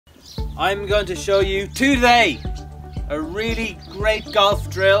I'm going to show you today a really great golf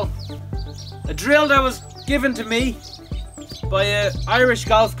drill. A drill that was given to me by an Irish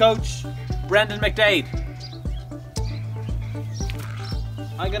golf coach, Brendan McDaid.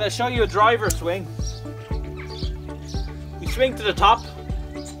 I'm going to show you a driver swing. You swing to the top.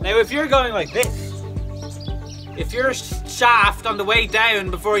 Now if you're going like this, if your shaft on the way down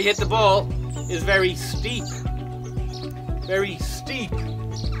before you hit the ball is very steep,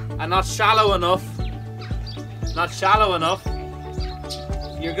 and not shallow enough,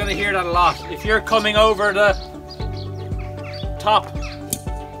 you're going to hear that a lot. If you're coming over the top,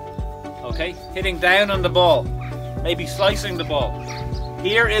 okay, hitting down on the ball, maybe slicing the ball,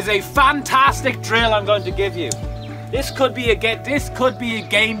 here is a fantastic drill I'm going to give you. This could be a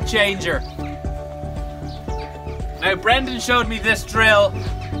game changer. Now Brendan showed me this drill.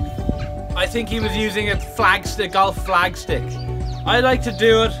 I think he was using a flagstick, golf flagstick. I like to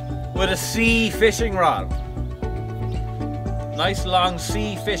do it with a C fishing rod. Nice long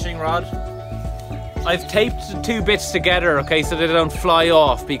C fishing rod. I've taped the two bits together, okay, so they don't fly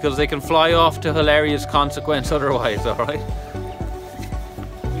off, because they can fly off to hilarious consequence otherwise, alright?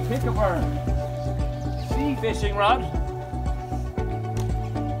 We pick up our C fishing rod,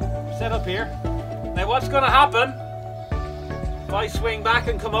 set up here. Now what's going to happen if I swing back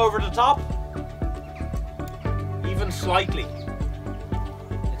and come over the top, even slightly?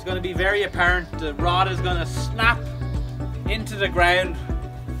 It's going to be very apparent. The rod is going to snap into the ground.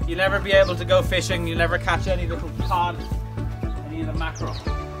 You'll never be able to go fishing. You'll never catch any little cod, any of the mackerel,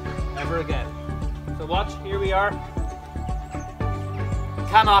 ever again. So watch, here we are.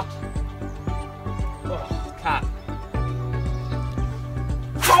 Cannot. Oh, can.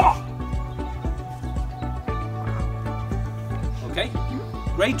 Oh! Okay,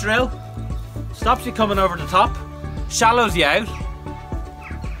 great drill. Stops you coming over the top, shallows you out.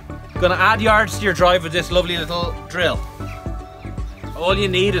 Gonna add yards to your drive with this lovely little drill. All you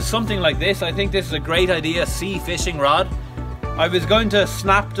need is something like this. I think this is a great idea, C fishing rod. I was going to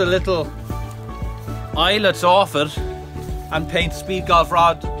snap the little eyelets off it and paint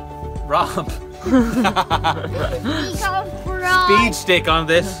Speedgolfrob speed stick on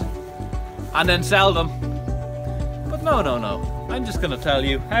this and then sell them. But no. I'm just gonna tell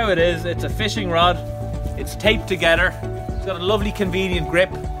you how it is. It's a fishing rod. It's taped together. It's got a lovely convenient grip.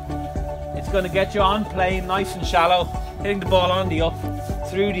 It's gonna get you on plane nice and shallow, hitting the ball on the up,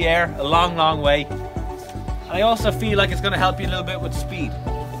 through the air, a long way. And I also feel like it's gonna help you a little bit with speed.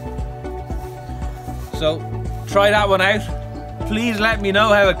 So try that one out. Please let me know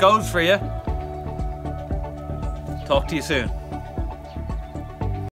how it goes for you. Talk to you soon.